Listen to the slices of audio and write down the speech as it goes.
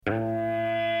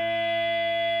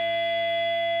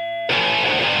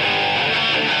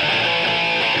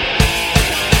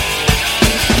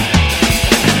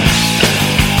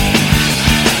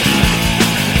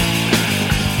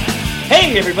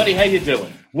everybody, how you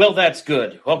doing? Well, that's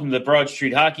good. Welcome to the Broad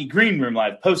Street Hockey Green Room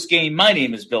Live post-game. My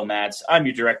name is Bill Matz. I'm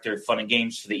your director of fun and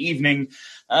games for the evening.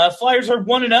 Flyers are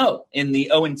 1-0 in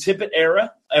the Owen Tippett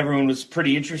era. Everyone was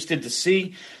pretty interested to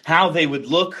see how they would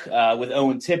look with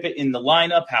Owen Tippett in the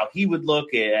lineup, how he would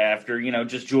look after,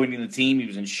 just joining the team. He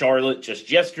was in Charlotte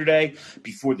just yesterday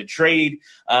before the trade.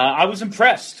 I was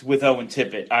impressed with Owen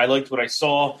Tippett. I liked what I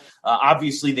saw.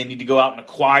 Obviously, they need to go out and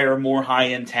acquire more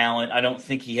high-end talent. I don't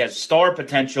think he has star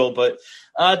potential, but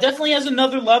definitely has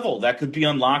another level that could be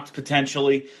unlocked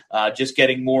potentially, just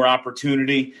getting more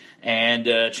opportunity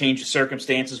and change of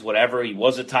circumstances, whatever. He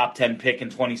was a top 10 pick in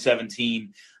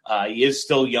 2017. He is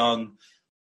still young.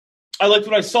 I liked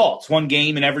what I saw. It's one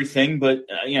game and everything, but,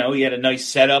 he had a nice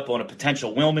setup on a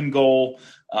potential Willman goal,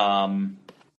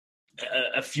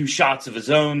 a few shots of his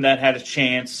own that had a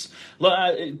chance.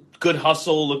 Good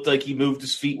hustle. Looked like he moved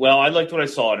his feet well. I liked what I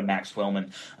saw out of Max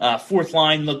Willman. Fourth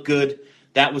line looked good.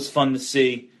 That was fun to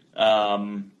see.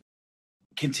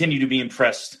 Continue to be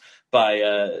impressed by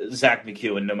Zach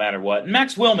McEwen, no matter what. And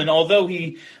Max Willman,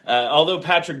 although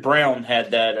Patrick Brown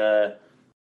had that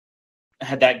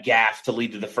gaff to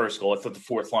lead to the first goal, I thought the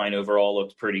fourth line overall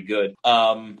looked pretty good.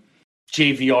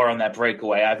 JVR on that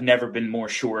breakaway, I've never been more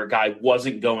sure a guy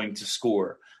wasn't going to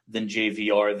score than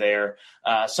JVR there.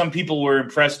 Some people were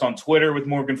impressed on Twitter with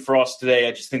Morgan Frost today.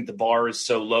 I just think the bar is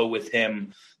so low with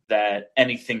him that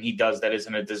anything he does that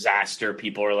isn't a disaster,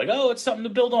 people are like, oh, it's something to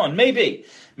build on. Maybe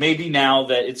now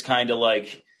that it's kind of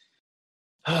like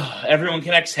everyone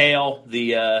can exhale,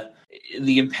 the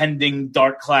impending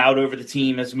dark cloud over the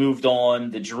team has moved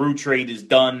on. The Giroux trade is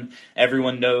done.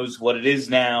 Everyone knows what it is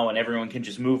now, and everyone can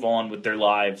just move on with their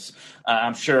lives.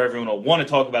 I'm sure everyone will want to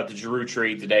talk about the Giroux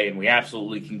trade today, and we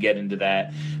absolutely can get into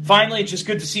that. Finally, it's just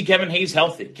good to see Kevin Hayes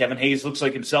healthy. Kevin Hayes looks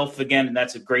like himself again, and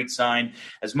that's a great sign.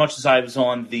 As much as I was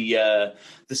on the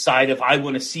side of I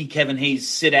want to see Kevin Hayes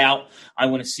sit out, I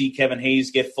want to see Kevin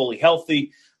Hayes get fully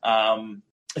healthy.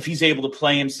 If he's able to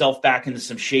play himself back into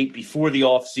some shape before the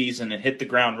offseason and hit the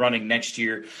ground running next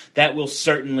year, that will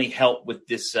certainly help with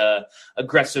this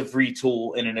aggressive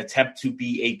retool in an attempt to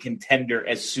be a contender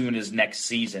as soon as next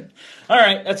season. All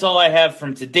right, that's all I have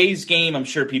from today's game. I'm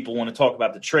sure people want to talk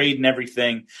about the trade and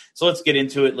everything, so let's get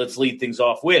into it. Let's lead things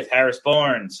off with Harris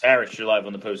Barnes. Harris, you're live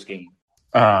on the post game.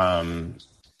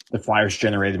 The Flyers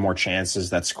generated more chances.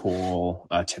 That's cool.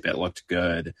 Tippett looked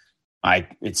good.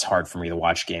 It's hard for me to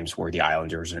watch games where the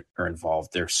Islanders are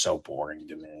involved. They're so boring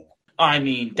to me. I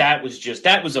mean, that was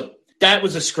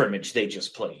a scrimmage they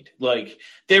just played. Like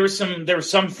there were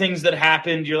some things that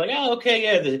happened. You're like, oh, okay,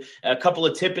 yeah. A couple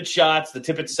of Tippett shots. The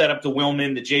Tippett set up to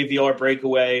Willman. The JVR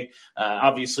breakaway.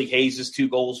 Obviously, Hayes' 2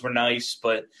 goals were nice,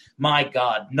 but my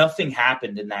God, nothing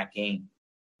happened in that game.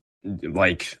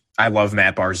 Like, I love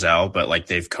Matt Barzal, but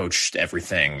they've coached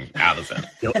everything out of him.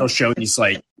 He'll show these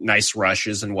nice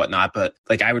rushes and whatnot, but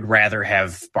I would rather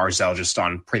have Barzal just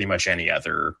on pretty much any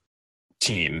other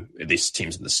team, at least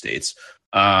teams in the States.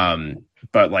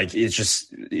 But it's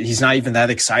just, he's not even that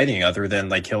exciting other than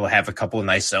he'll have a couple of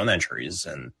nice zone entries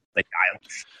and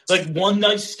one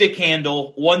nice stick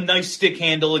handle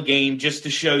a game just to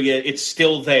show you it's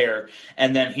still there.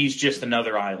 And then he's just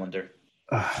another Islander.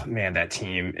 Oh, man, that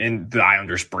team and the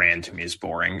Islanders brand to me is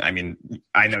boring. I mean,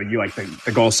 I know you like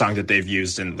the goal song that they've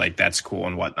used and that's cool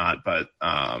and whatnot, but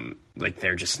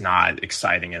they're just not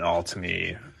exciting at all to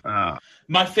me.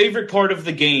 My favorite part of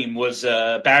the game was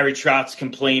Barry Trotz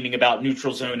complaining about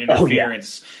neutral zone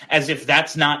interference as if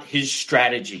that's not his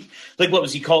strategy. What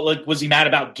was he called? Was he mad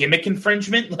about gimmick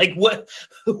infringement? What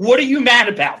are you mad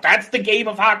about? That's the game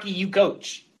of hockey you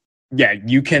coach. Yeah,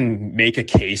 you can make a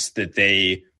case that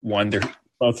they won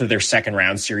both of their second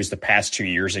round series the past 2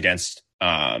 years against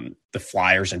the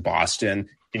Flyers in Boston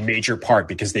in major part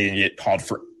because they didn't get called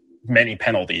for many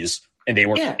penalties and they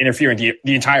were interfering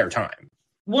the entire time.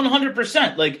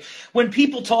 100%. When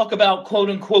people talk about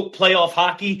quote unquote playoff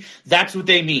hockey, that's what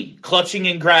they mean. Clutching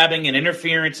and grabbing and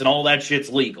interference and all that shit's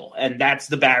legal. And that's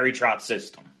the Barry Trotz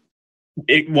system.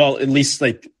 At least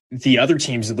the other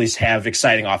teams at least have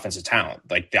exciting offensive talent.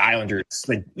 The Islanders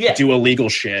do illegal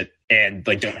shit and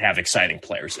don't have exciting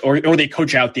players, or they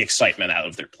coach out the excitement out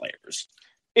of their players.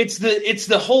 It's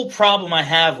the whole problem I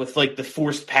have with the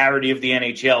forced parody of the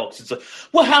NHL. 'Cause it's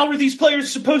well, how are these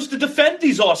players supposed to defend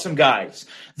these awesome guys?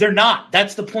 They're not.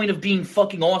 That's the point of being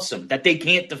fucking awesome, that they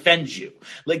can't defend you.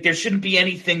 There shouldn't be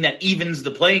anything that evens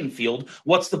the playing field.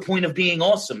 What's the point of being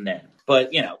awesome then?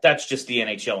 But that's just the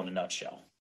NHL in a nutshell.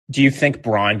 Do you think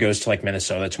Braun goes to like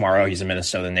Minnesota tomorrow? He's a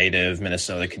Minnesota native.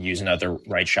 Minnesota could use another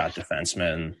right shot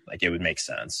defenseman. Like, it would make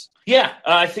sense. Yeah,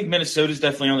 I think Minnesota's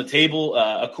definitely on the table.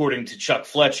 According to Chuck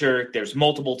Fletcher, there's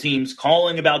multiple teams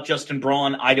calling about Justin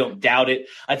Braun. I don't doubt it.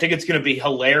 I think it's going to be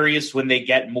hilarious when they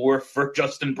get more for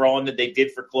Justin Braun than they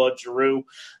did for Claude Giroux,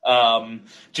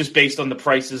 just based on the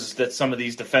prices that some of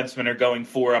these defensemen are going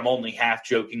for. I'm only half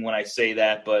joking when I say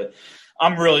that, but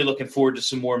I'm really looking forward to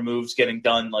some more moves getting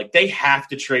done. Like, they have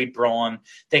to trade Braun.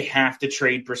 They have to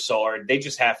trade Brassard. They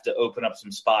just have to open up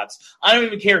some spots. I don't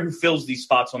even care who fills these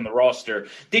spots on the roster.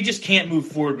 They just can't move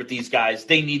forward with these guys.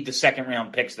 They need the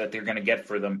second-round picks that they're going to get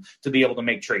for them to be able to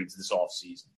make trades this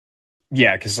offseason.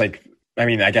 Yeah, because,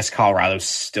 I guess Colorado's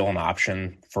still an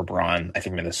option for Braun. I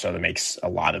think Minnesota makes a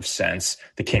lot of sense.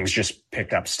 The Kings just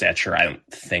picked up Stetcher. I don't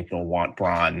think they'll want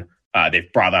Braun.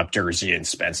 They've brought up Durzi and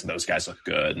Spence, and those guys look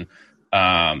good.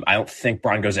 I don't think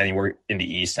Braun goes anywhere in the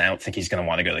East. I don't think he's going to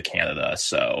want to go to Canada.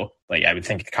 So, I would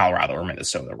think Colorado or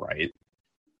Minnesota, right?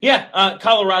 Yeah,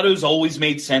 Colorado's always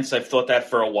made sense. I've thought that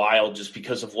for a while just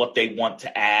because of what they want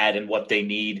to add and what they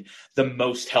need the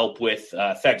most help with.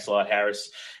 Thanks a lot, Harris.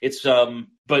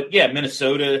 But yeah,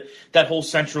 Minnesota, that whole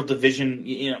Central Division,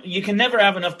 you can never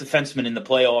have enough defensemen in the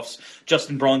playoffs.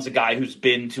 Justin Braun's a guy who's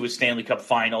been to a Stanley Cup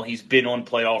final. He's been on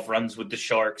playoff runs with the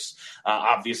Sharks.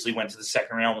 Obviously went to the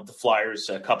second round with the Flyers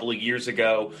a couple of years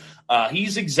ago.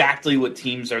 He's exactly what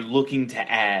teams are looking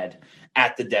to add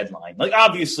at the deadline. Like,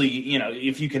 obviously,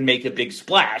 if you can make a big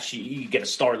splash, you get a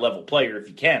star level player if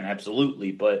you can,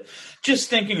 absolutely. But just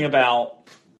thinking about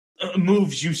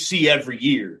moves you see every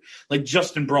year, like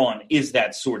Justin Braun is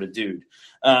that sort of dude.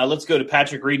 Let's go to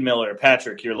Patrick Reed-Miller.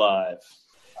 Patrick, you're live.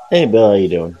 Hey, Bill, how you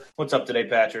doing? What's up today,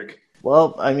 Patrick?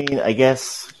 Well, I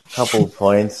guess a couple of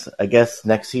points. I guess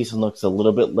next season looks a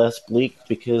little bit less bleak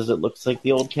because it looks like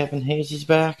the old Kevin Hayes is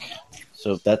back.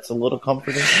 So that's a little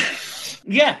comforting.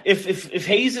 Yeah, if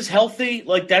Hayes is healthy,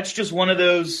 that's just one of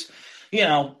those,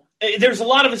 there's a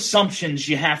lot of assumptions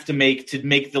you have to make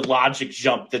the logic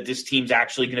jump that this team's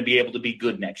actually going to be able to be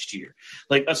good next year.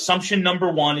 Like, assumption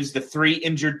number one is the 3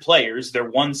 injured players,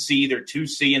 their 1C, their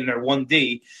 2C, and their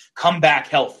 1D, come back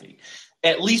healthy.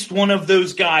 At least one of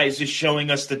those guys is showing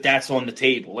us that that's on the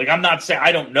table. Like, I'm not saying,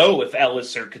 I don't know if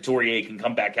Ellis or Couturier can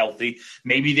come back healthy.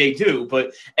 Maybe they do,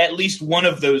 but at least one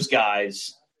of those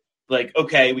guys,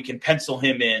 okay, we can pencil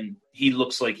him in. He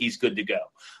looks like he's good to go.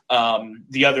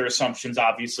 The other assumptions,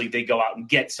 obviously, they go out and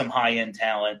get some high-end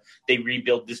talent. They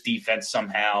rebuild this defense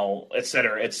somehow, et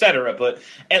cetera, et cetera. But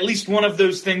at least one of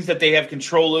those things that they have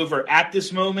control over at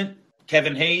this moment,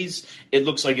 Kevin Hayes, it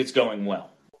looks like it's going well.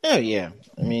 Oh, yeah.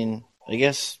 I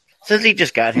guess since he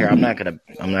just got here, I'm not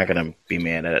gonna be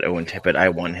mad at Owen Tippett. I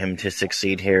want him to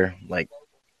succeed here.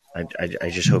 I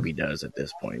just hope he does at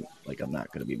this point. I'm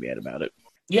not gonna be mad about it.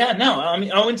 Yeah, no,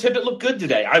 Owen Tippett looked good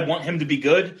today. I want him to be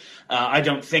good. I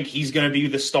don't think he's going to be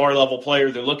the star-level player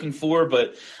they're looking for,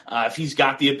 but if he's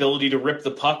got the ability to rip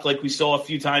the puck like we saw a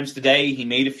few times today, he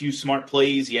made a few smart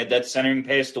plays. He had that centering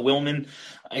pass to Willman.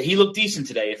 He looked decent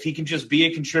today. If he can just be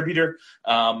a contributor,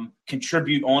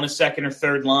 contribute on a second or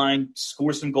third line,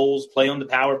 score some goals, play on the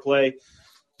power play,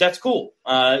 that's cool.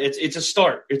 It's a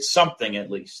start. It's something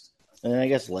at least. And I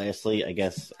guess lastly,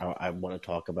 I want to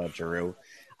talk about Giroux.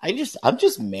 I'm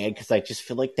just mad because I just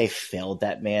feel like they failed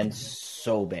that man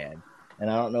so bad. And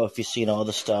I don't know if you've seen all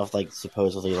the stuff,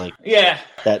 supposedly, yeah.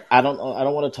 That I don't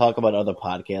want to talk about other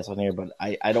podcasts on here, but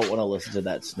I don't want to listen to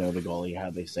that Snow the goalie,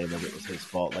 how they say that it was his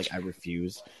fault. I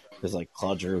refuse because,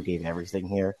 Claude Giroux gave everything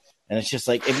here. And it's just,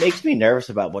 it makes me nervous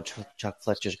about what Chuck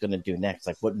Fletcher's going to do next.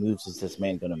 What moves is this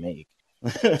man going to make?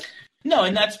 No,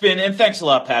 and thanks a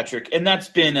lot, Patrick. And that's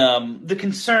been the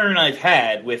concern I've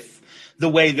had with the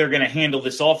way they're going to handle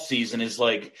this offseason is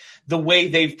the way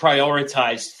they've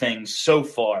prioritized things so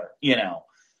far.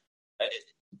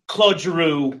 Claude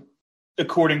Giroux,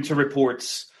 according to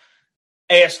reports,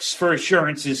 asks for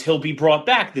assurances he'll be brought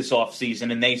back this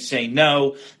offseason, and they say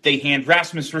no. They hand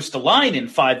Rasmus Ristolainen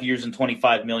 5 years and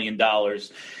 $25 million.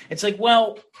 It's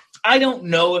well, I don't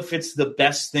know if it's the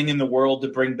best thing in the world to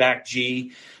bring back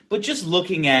G, but just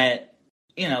looking at,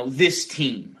 this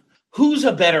team, who's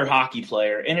a better hockey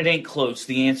player? And it ain't close.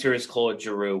 The answer is Claude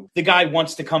Giroux. The guy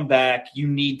wants to come back. You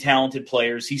need talented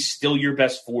players. He's still your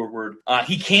best forward.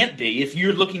 He can't be. If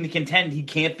you're looking to contend, he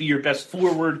can't be your best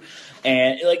forward.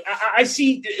 And I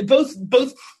see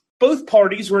both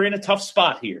parties were in a tough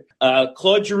spot here.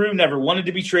 Claude Giroux never wanted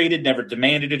to be traded, never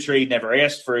demanded a trade, never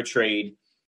asked for a trade.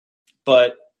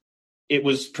 But it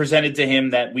was presented to him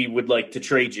that we would like to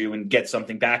trade you and get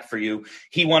something back for you.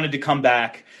 He wanted to come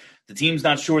back. The team's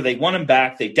not sure they want him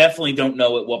back. They definitely don't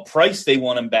know at what price they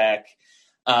want him back.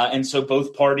 And so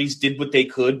both parties did what they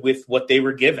could with what they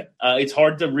were given. It's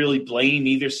hard to really blame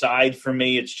either side for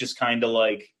me. It's just kind of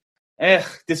like,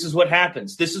 this is what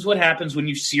happens. This is what happens when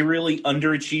you serially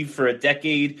underachieve for a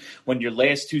decade, when your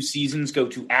last 2 seasons go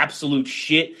to absolute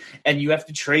shit, and you have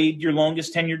to trade your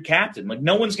longest tenured captain. Like,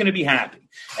 no one's going to be happy.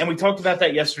 And we talked about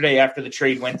that yesterday after the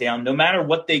trade went down. No matter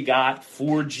what they got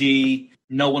for G,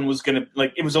 no one was going to,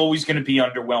 like, it was always going to be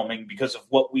underwhelming because of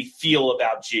what we feel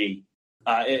about G.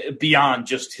 Beyond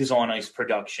just his on-ice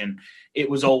production, it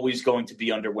was always going to be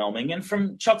underwhelming. And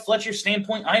from Chuck Fletcher's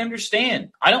standpoint, I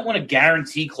understand. I don't want to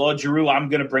guarantee Claude Giroux I'm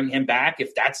going to bring him back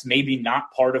if that's maybe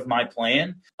not part of my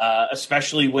plan,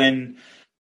 especially when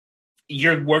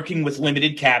you're working with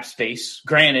limited cap space.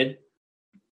 Granted,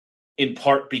 in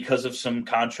part because of some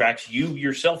contracts you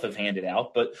yourself have handed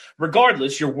out. But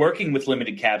regardless, you're working with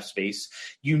limited cap space.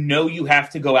 You know you have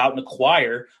to go out and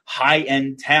acquire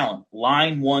high-end talent,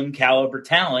 line one caliber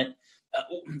talent.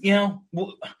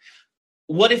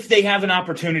 What if they have an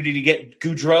opportunity to get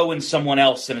Gaudreau and someone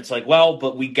else, and it's like, well,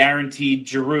 but we guaranteed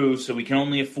Giroux, so we can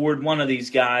only afford one of these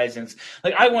guys. And it's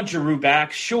like, I want Giroux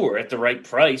back, sure, at the right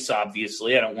price,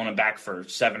 obviously. I don't want him back for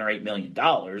 $7 or $8 million,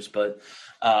 but,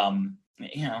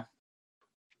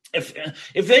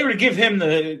 If they were to give him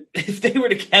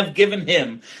have given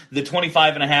him the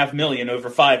 $25.5 million over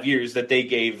 5 years that they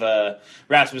gave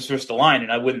Rasmus Ristolainen,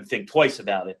 I wouldn't think twice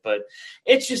about it. But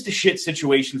it's just a shit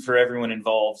situation for everyone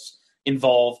involved.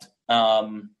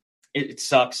 It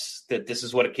sucks that this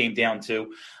is what it came down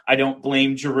to. I don't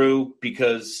blame Giroux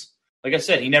because, like I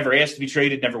said, he never asked to be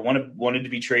traded, never wanted to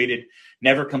be traded,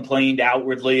 never complained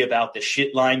outwardly about the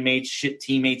shit line mates, shit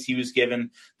teammates he was given,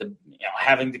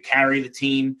 having to carry the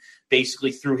team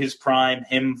basically through his prime,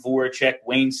 him, Voracek,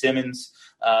 Wayne Simmons,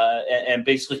 and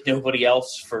basically nobody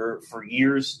else for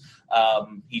years.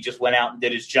 He just went out and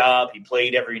did his job. He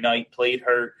played every night, played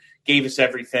hurt, gave us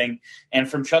everything. And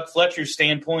from Chuck Fletcher's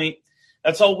standpoint,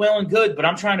 that's all well and good, but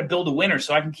I'm trying to build a winner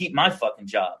so I can keep my fucking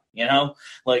job,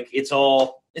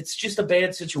 It's just a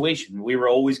bad situation. We were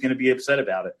always going to be upset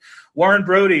about it. Warren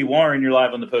Brody. Warren, you're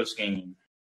live on the post game.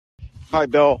 Hi,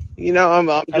 Bill.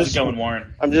 How's it going,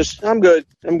 Warren? I'm good.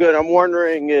 I'm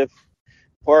wondering if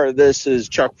part of this is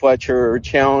Chuck Fletcher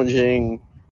challenging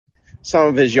some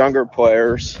of his younger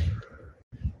players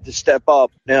to step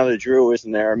up now that Drew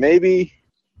isn't there. Maybe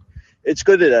it's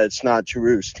good that it's not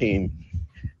Giroux's team.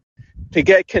 To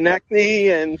get Konechny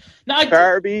and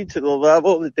Farabee to the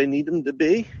level that they need them to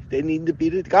be, they need to be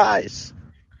the guys.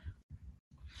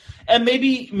 And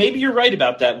maybe you're right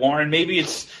about that, Warren. Maybe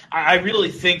it's – I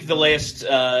really think the last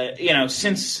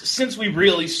since we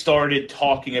really started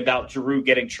talking about Giroux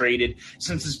getting traded,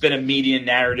 since it's been a media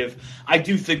narrative, I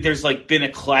do think there's been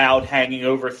a cloud hanging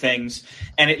over things.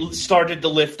 And it started to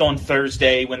lift on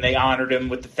Thursday when they honored him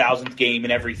with the 1,000th game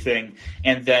and everything.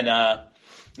 And then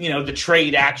the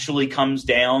trade actually comes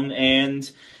down and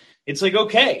it's like,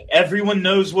 okay, everyone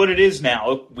knows what it is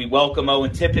now. We welcome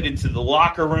Owen Tippett into the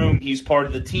locker room. He's part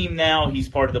of the team now. He's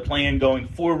part of the plan going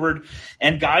forward.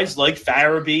 And guys like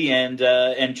Farabee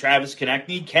and Travis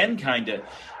Konechny can kind of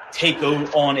take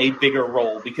on a bigger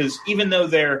role because even though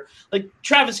they're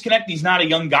Travis Konechny's not a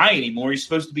young guy anymore, he's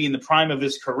supposed to be in the prime of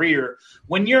his career.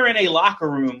 When you're in a locker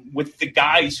room with the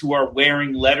guys who are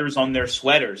wearing letters on their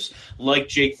sweaters, like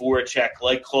Jake Voracek,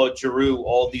 like Claude Giroux,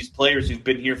 all these players who've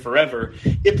been here forever,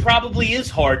 it probably is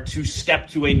hard to step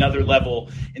to another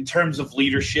level in terms of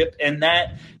leadership, and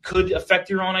that could affect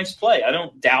your on-ice play. I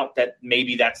don't doubt that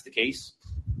maybe that's the case.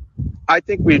 I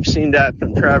think we've seen that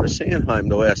from Travis Sanheim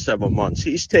the last several months.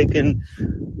 He's taken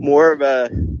more of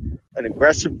an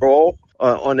aggressive role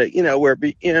on it, where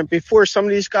before some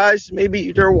of these guys,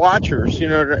 maybe they're watchers,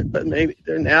 but maybe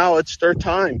now it's their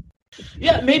time.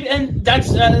 Yeah, maybe, and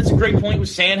that's a great point with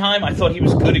Sanheim. I thought he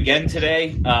was good again today.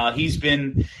 He's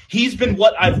been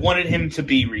what I've wanted him to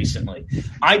be recently.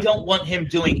 I don't want him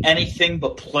doing anything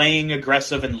but playing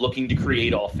aggressive and looking to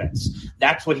create offense.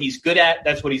 That's what he's good at.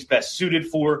 That's what he's best suited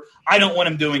for. I don't want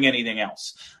him doing anything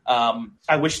else.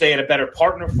 I wish they had a better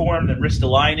partner for him than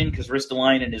Ristolainen, because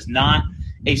Ristolainen is not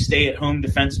a stay-at-home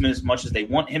defenseman as much as they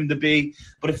want him to be.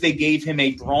 But if they gave him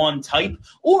a Braun type,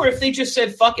 or if they just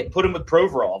said, fuck it, put him with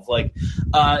Provorov,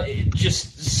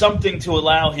 just something to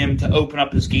allow him to open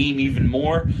up his game even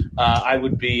more, I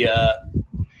would be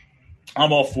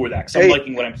I'm all for that, because I'm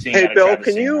liking what I'm seeing. Hey, Bill,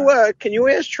 can you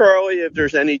ask Charlie if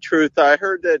there's any truth? I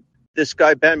heard that this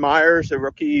guy, Ben Myers, a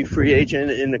rookie free agent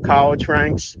in the college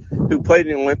ranks, who played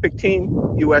in the Olympic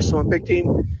team, U.S. Olympic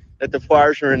team, that the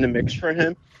Flyers are in the mix for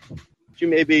him. You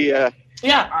maybe kind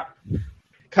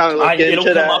of look into that. It'll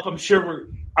come up. I'm sure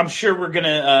I'm sure we're going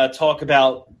to talk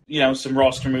about, some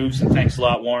roster moves, and thanks a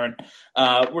lot, Warren.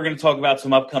 We're going to talk about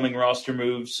some upcoming roster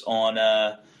moves on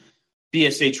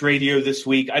BSH Radio this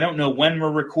week. I don't know when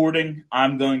we're recording.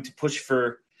 I'm going to push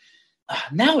for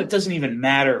now it doesn't even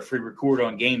matter if we record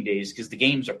on game days because the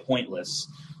games are pointless.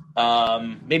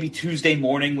 Maybe Tuesday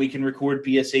morning we can record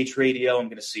BSH Radio. I'm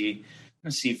going to see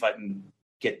if I can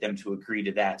get them to agree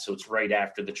to that, so it's right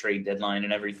after the trade deadline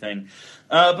and everything.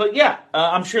 But yeah,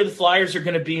 I'm sure the Flyers are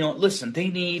going to be on. Listen, they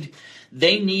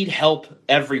need help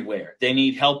everywhere. They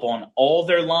need help on all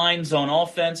their lines on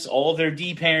offense. All their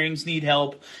D pairings need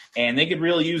help, and they could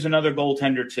really use another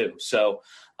goaltender too. So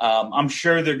I'm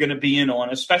sure they're going to be in on,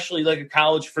 especially like a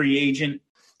college free agent.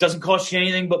 Doesn't cost you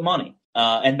anything but money,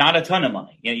 and not a ton of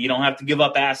money. You don't have to give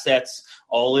up assets.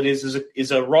 All it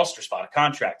is a roster spot, a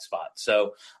contract spot.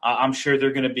 So I'm sure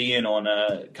they're going to be in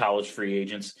on college free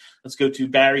agents. Let's go to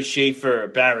Barry Schaefer.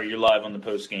 Barry, you're live on the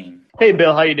post game. Hey,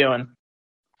 Bill, how you doing?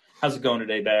 How's it going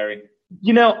today, Barry?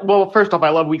 Well, first off, I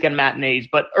love weekend matinees.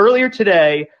 But earlier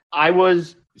today, I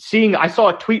saw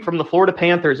a tweet from the Florida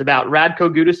Panthers about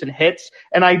Radko Gudas and hits,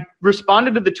 and I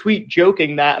responded to the tweet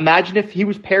joking that imagine if he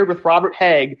was paired with Robert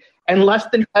Haig, and less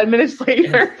than 10 minutes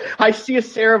later, I see a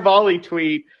Saravalli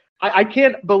tweet. I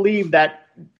can't believe that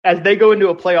as they go into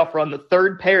a playoff run, the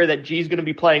third pair that G's going to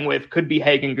be playing with could be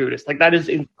Haig and Gudas. Like, that is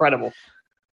incredible.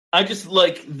 I just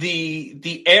like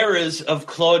the eras of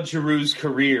Claude Giroux's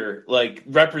career, like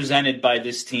represented by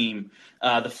this team,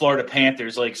 the Florida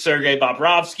Panthers, like Sergei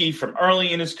Bobrovsky from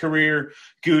early in his career,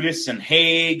 Gudas and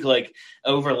Haig, like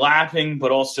overlapping,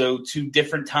 but also two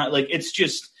different times. Like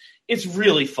it's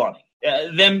really funny.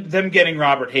 Them getting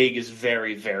Robert Haig is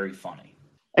very, very funny.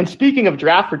 And speaking of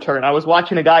draft return, I was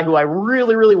watching a guy who I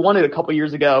really, really wanted a couple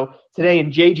years ago today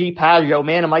in JG Pageau.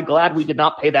 Man, am I glad we did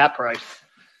not pay that price.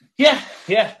 Yeah.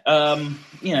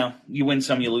 You win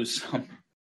some, you lose some.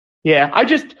 Yeah,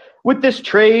 with this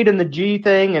trade and the G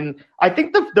thing, and I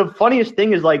think the funniest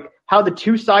thing is like how the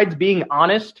two sides being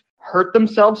honest hurt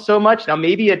themselves so much. Now,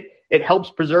 maybe it helps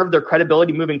preserve their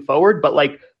credibility moving forward, but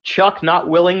like Chuck not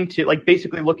willing to, like,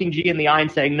 basically looking G in the eye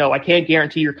and saying, no, I can't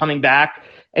guarantee you're coming back.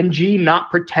 And G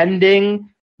not pretending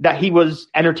that he was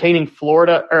entertaining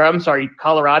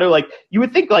Colorado. Like, you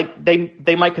would think like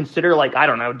they might consider, like, I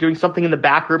don't know, doing something in the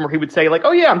back room where he would say like,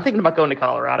 oh yeah, I'm thinking about going to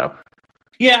Colorado.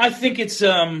 Yeah, I think it's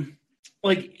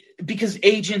because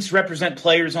agents represent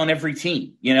players on every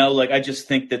team, I just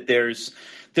think that there's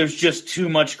just too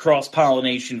much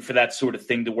cross-pollination for that sort of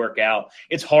thing to work out.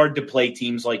 It's hard to play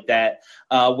teams like that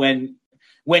when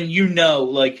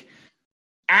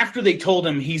after they told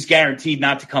him he's guaranteed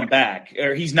not to come back,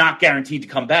 or he's not guaranteed to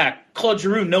come back, Claude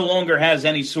Giroux no longer has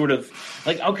any sort of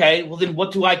like, okay, well then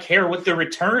what do I care what the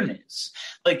return is?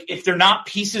 Like, if they're not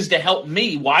pieces to help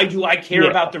me, why do I care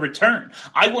about the return?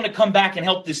 I want to come back and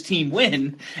help this team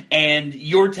win, and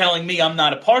you're telling me I'm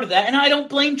not a part of that. And I don't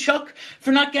blame Chuck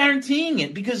for not guaranteeing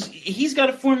it because he's got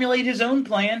to formulate his own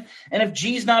plan. And if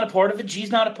G's not a part of it, G's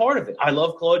not a part of it. I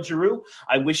love Claude Giroux.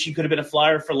 I wish he could have been a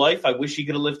Flyer for life. I wish he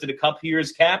could have lifted a cup here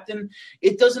as captain.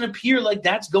 It doesn't appear like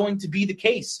that's going to be the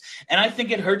case. And I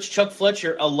think it hurts Chuck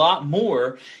Fletcher a lot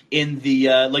more in the,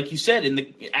 like you said, in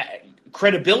the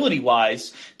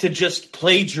credibility-wise, to just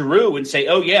play Giroux and say,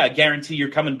 oh, yeah, I guarantee you're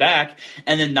coming back,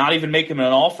 and then not even make him an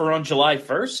offer on July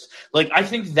 1st. Like, I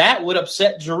think that would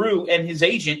upset Giroux and his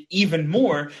agent even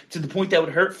more, to the point that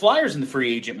would hurt Flyers in the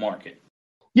free agent market.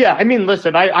 Yeah, I mean,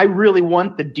 listen, I really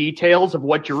want the details of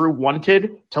what Giroux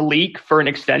wanted to leak for an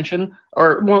extension.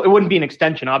 Or, well, it wouldn't be an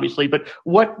extension, obviously, but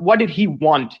what did he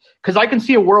want? Because I can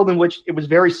see a world in which it was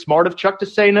very smart of Chuck to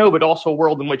say no, but also a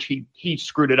world in which he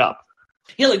screwed it up.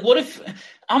 Yeah, like, what if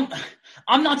I'm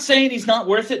not saying he's not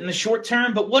worth it in the short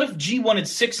term, but what if G wanted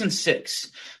 6 and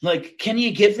 6? Like, can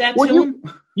you give that to him?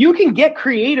 You can get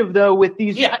creative though with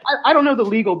these. Yeah. I don't know the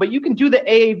legal, but you can do the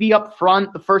AAV up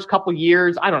front the first couple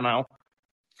years. I don't know.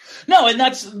 No, and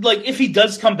that's like, if he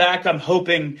does come back, I'm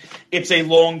hoping it's a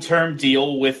long-term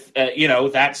deal with,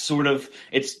 that sort of,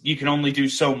 you can only do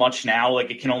so much now.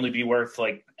 Like, it can only be worth,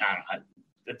 like, I don't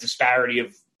know, a disparity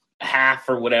of half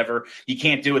or whatever. You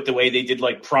can't do it the way they did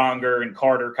like Pronger and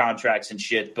Carter contracts and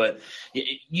shit, but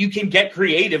you can get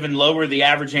creative and lower the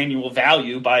average annual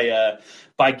value by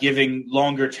giving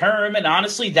longer term. And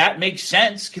honestly, that makes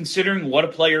sense considering what a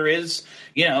player is,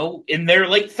 in their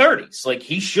late 30s. Like,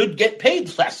 he should get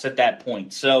paid less at that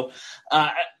point. So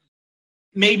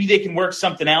maybe they can work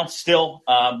something out still.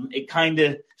 It kind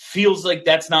of feels like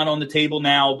that's not on the table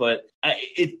now, but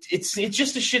it's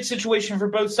just a shit situation for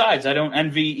both sides. I don't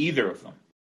envy either of them.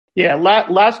 Yeah,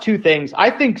 last two things.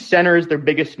 I think center is their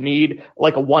biggest need,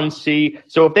 like a 1C.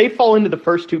 So if they fall into the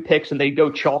first two picks and they go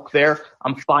chalk there,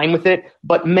 I'm fine with it.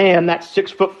 But man, that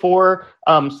 6'4"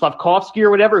 Slavkovsky or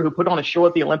whatever who put on a show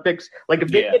at the Olympics, like if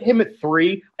they get him at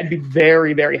 3, I'd be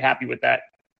very, very happy with that.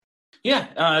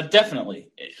 Yeah, definitely.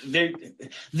 They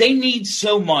need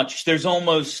so much. There's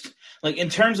almost like in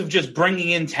terms of just bringing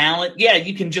in talent. Yeah,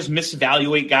 you can just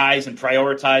misevaluate guys and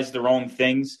prioritize the wrong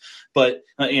things. But,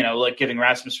 like getting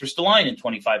Rasmus Ristolainen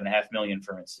 $25.5 million,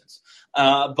 for instance.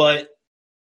 But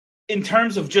in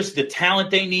terms of just the talent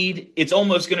they need, it's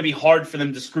almost going to be hard for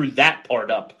them to screw that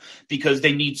part up because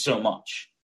they need so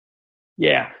much.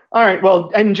 Yeah. All right.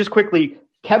 Well, and just quickly,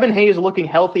 Kevin Hayes looking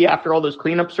healthy after all those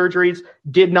cleanup surgeries.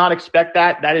 Did not expect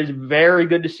that. That is very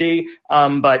good to see.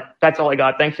 But that's all I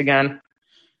got. Thanks again.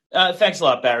 Thanks a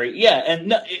lot, Barry. Yeah, and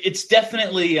no, it's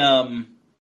definitely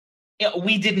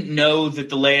we didn't know that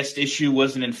the last issue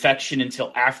was an infection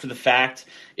until after the fact.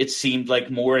 It seemed like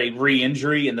more a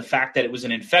re-injury, and the fact that it was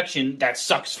an infection, that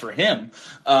sucks for him.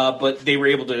 But they were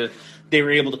able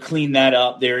to clean that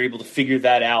up. They were able to figure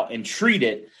that out and treat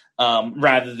it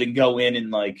rather than go in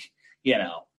and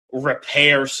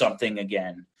repair something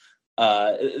again.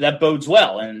 That bodes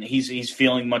well, and he's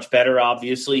feeling much better.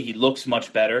 Obviously, he looks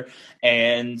much better,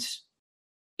 and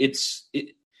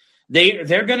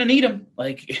they're going to need him.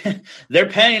 Like they're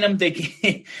paying him.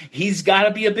 He's got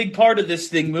to be a big part of this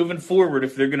thing moving forward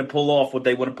if they're going to pull off what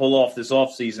they want to pull off this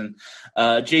offseason.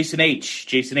 Jason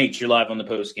H, you're live on the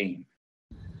post game.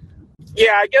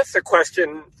 Yeah, I guess the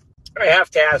question I have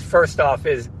to ask first off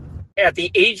is, at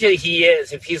the age that he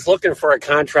is, if he's looking for a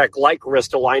contract like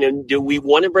Ristolainen, do we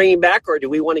want to bring him back or do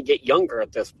we want to get younger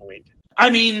at this point? I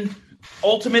mean,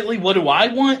 ultimately, what do I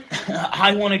want?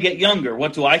 I want to get younger.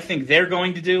 What do I think they're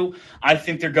going to do? I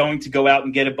think they're going to go out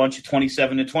and get a bunch of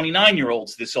 27 to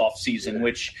 29-year-olds this offseason,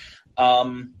 which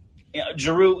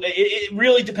Giroux, it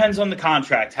really depends on the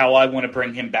contract, how I want to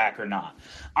bring him back or not.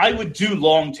 I would do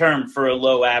long-term for a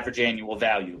low average annual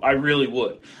value. I really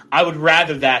would. I would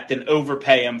rather that than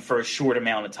overpay him for a short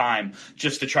amount of time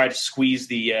just to try to squeeze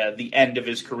the end of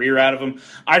his career out of him.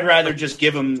 I'd rather just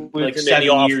give him like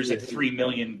 7 years at $3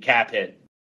 million cap hit.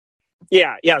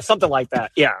 Yeah, something like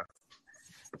that. Yeah.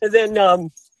 And then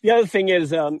the other thing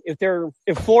is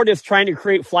if Florida's trying to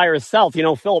create Flyers South,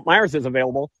 Philip Myers is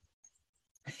available.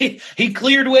 He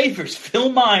cleared waivers.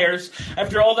 Phil Myers,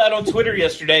 after all that on Twitter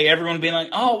yesterday, everyone being like,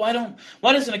 oh,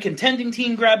 why doesn't a contending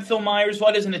team grab Phil Myers?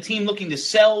 Why doesn't a team looking to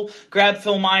sell grab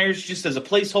Phil Myers just as a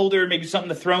placeholder, maybe something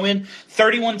to throw in?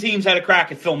 31 teams had a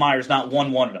crack at Phil Myers, not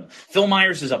one wanted him. Phil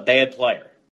Myers is a bad player.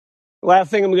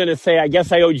 Last thing I'm going to say, I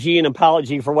guess I owe G an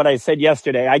apology for what I said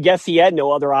yesterday. I guess he had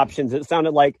no other options. It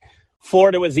sounded like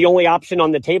Florida was the only option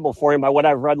on the table for him by what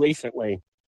I've read recently.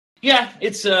 Yeah,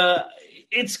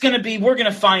 it's going to be, we're going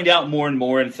to find out more and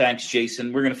more, and thanks,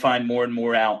 Jason. We're going to find more and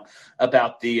more out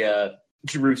about the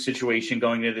Giroux situation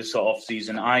going into this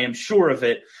offseason. I am sure of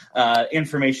it.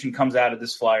 Information comes out of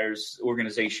this Flyers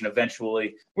organization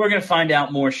eventually. We're going to find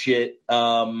out more shit.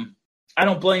 I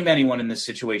don't blame anyone in this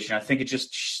situation. I think it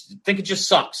just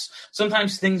sucks.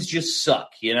 Sometimes things just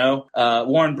suck,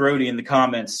 Warren Brody in the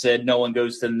comments said no one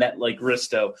goes to the net like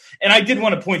Risto. And I did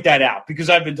want to point that out because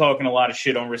I've been talking a lot of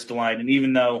shit on Ristolainen, and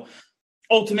even though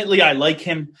ultimately I like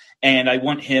him and I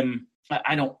want him,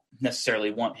 I don't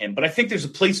necessarily want him, but I think there's a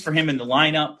place for him in the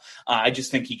lineup. I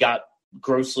just think he got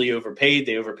grossly overpaid.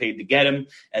 They overpaid to get him,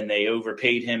 and they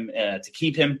overpaid him to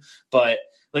keep him. But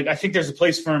I think there's a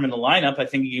place for him in the lineup. I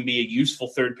think he can be a useful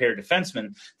third-pair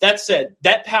defenseman. That said,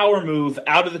 that power move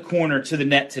out of the corner to the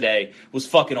net today was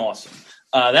fucking awesome.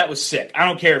 That was sick. I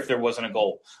don't care if there wasn't a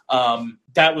goal.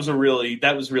 That was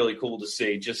really cool to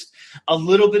see. Just a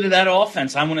little bit of that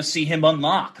offense. I want to see him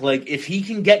unlock. If he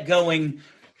can get going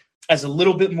as a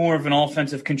little bit more of an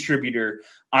offensive contributor,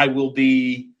 I will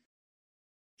be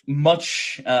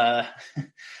much less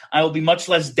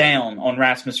down on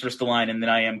Rasmus Ristolainen than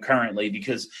I am currently,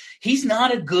 because he's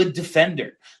not a good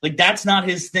defender. That's not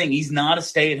his thing. He's not a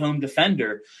stay-at-home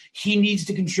defender. He needs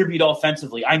to contribute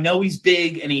offensively. I know he's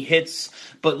big and he hits,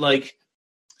 but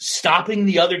stopping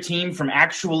the other team from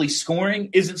actually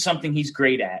scoring isn't something he's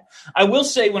great at. I will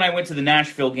say when I went to the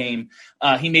Nashville game,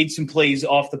 he made some plays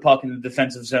off the puck in the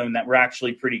defensive zone that were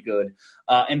actually pretty good.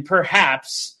 And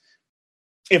perhaps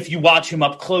if you watch him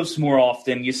up close more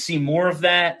often, you see more of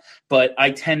that, but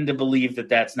I tend to believe that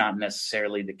that's not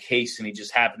necessarily the case, and he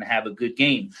just happened to have a good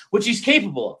game, which he's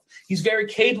capable of. He's very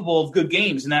capable of good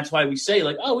games, and that's why we say,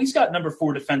 he's got number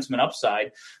 4 defenseman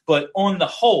upside, but on the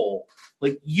whole,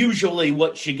 usually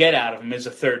what you get out of him is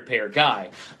a third-pair guy.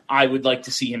 I would like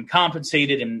to see him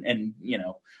compensated and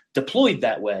deployed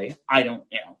that way. I don't,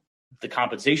 the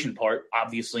compensation part,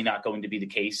 obviously not going to be the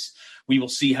case. We will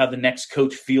see how the next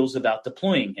coach feels about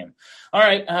deploying him. All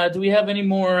right. Do we have any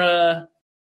more?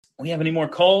 We have any more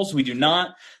calls? We do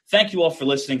not. Thank you all for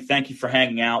listening. Thank you for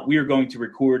hanging out. We are going to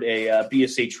record a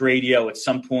BSH radio at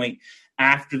some point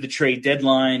after the trade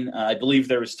deadline. I believe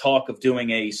there was talk of doing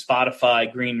a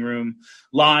Spotify Green Room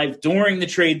live during the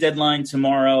trade deadline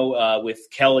tomorrow with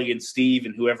Kelly and Steve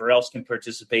and whoever else can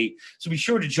participate. So be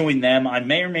sure to join them. I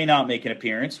may or may not make an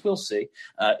appearance. We'll see.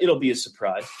 It'll be a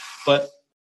surprise. But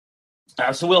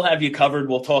so we'll have you covered.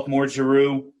 We'll talk more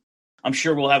Giroux. I'm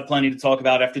sure we'll have plenty to talk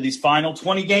about after these final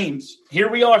 20 games. Here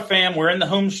we are, fam. We're in the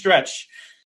home stretch.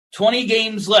 20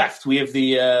 games left. We have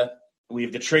the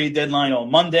trade deadline on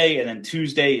Monday, and then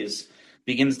Tuesday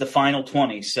begins the final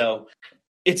 20. So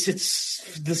it's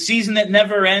the season that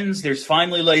never ends. There's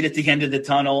finally light at the end of the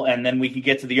tunnel, and then we can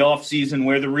get to the off season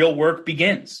where the real work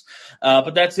begins.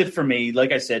 But that's it for me.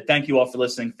 Like I said, thank you all for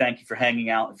listening. Thank you for hanging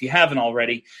out. If you haven't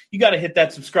already, you got to hit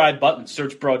that subscribe button.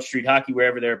 Search Broad Street Hockey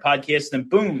wherever there are podcasts. Then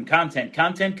boom, content.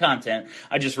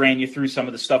 I just ran you through some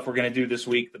of the stuff we're going to do this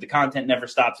week, but the content never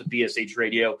stops at BSH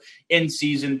Radio. In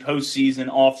season, postseason,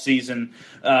 off season,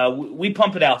 we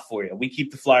pump it out for you. We keep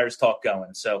the Flyers talk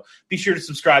going. So be sure to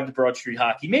subscribe to Broad Street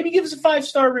Hockey. Maybe give us a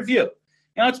 5-star review.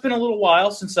 It's been a little while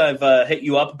since I've hit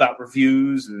you up about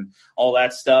reviews and all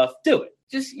that stuff. Do it.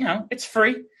 Just, it's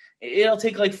free. It'll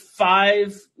take like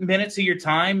 5 minutes of your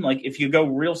time. Like if you go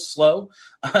real slow,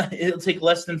 it'll take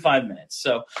less than 5 minutes.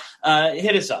 So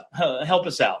hit us up. Help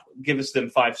us out. Give us them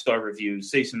 5-star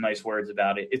reviews. Say some nice words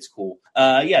about it. It's cool.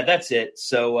 Yeah, that's it.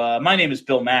 So my name is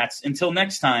Bill Matz. Until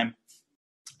next time,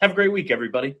 have a great week,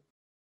 everybody.